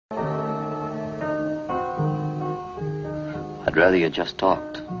I'd rather you just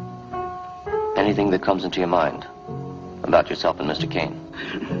talked. Anything that comes into your mind about yourself and Mr. Kane.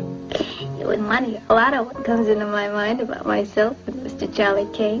 You wouldn't want to hear a lot of what comes into my mind about myself and Mr. Charlie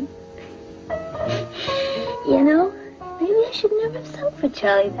Kane. You know, maybe I should never have sung for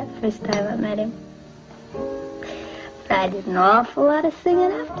Charlie that first time I met him. But I did an awful lot of singing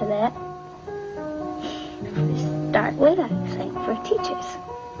after that. To start with, I sang for teachers.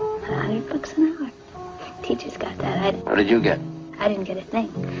 $100 an hour. Teachers got that. What did you get? I didn't get a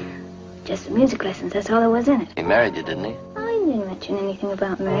thing. Just the music lessons, that's all there was in it. He married you, didn't he? I didn't mention anything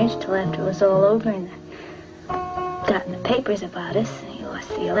about marriage till after it was all over and I got in the papers about us. He lost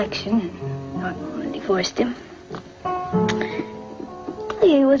the election and Norton divorced him.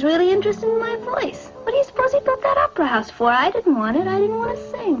 He was really interested in my voice. What do you suppose he built that opera house for? I didn't want it. I didn't want to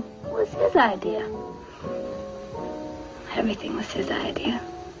sing. It was his idea. Everything was his idea.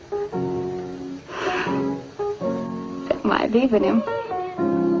 Except my leaving him.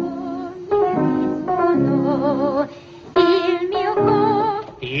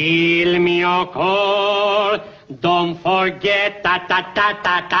 Il mio cor, don't forget ta ta ta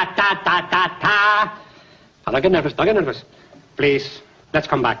ta ta ta ta ta ta. Oh, don't get nervous, don't get nervous. Please, let's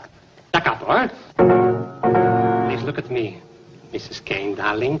come back. Da capo, eh? Please look at me, Mrs. Kane,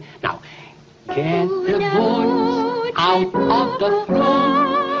 darling. Now, get the voice out of the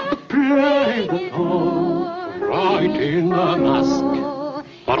throat. Play the tone right in the mask.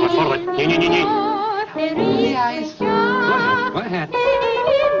 Forward, forward. The eyes. Go ahead.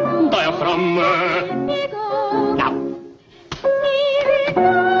 Diaphragm. Now.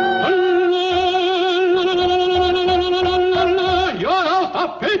 You're out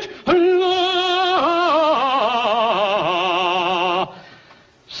of pitch.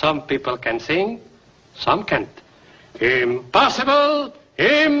 Some people can sing, some can't. Impossible.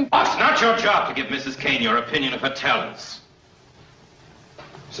 It's not your job to give Mrs. Kane your opinion of her talents.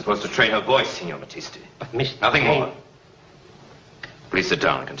 You're supposed to train her voice, Signor Battisti. But Mr. Nothing Kane. more. Please sit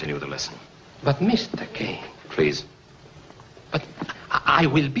down and continue the lesson. But Mr. Kane. Please. But I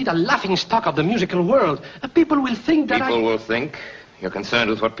will be the laughing stock of the musical world. People will think that People will think. You're concerned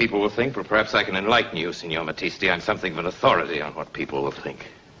with what people will think. Well, perhaps I can enlighten you, Signor Battisti. I'm something of an authority on what people will think.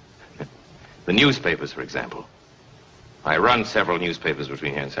 The newspapers, for example. I run several newspapers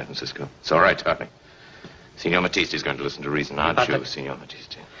between here and San Francisco. It's all right, darling. Signor Battisti is going to listen to reason, aren't you, Signor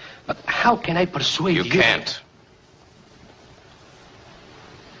Battisti? But how can I persuade you? You can't.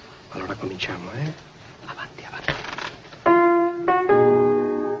 Allora cominciamo, eh? Avanti, avanti.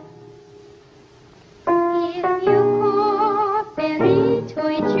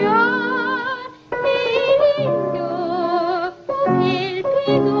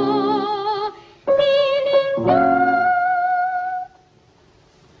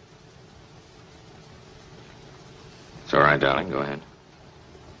 It's all right, darling. Go ahead.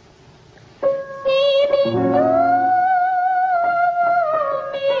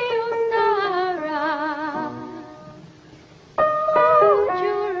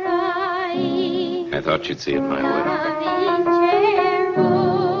 I thought you'd see it my way.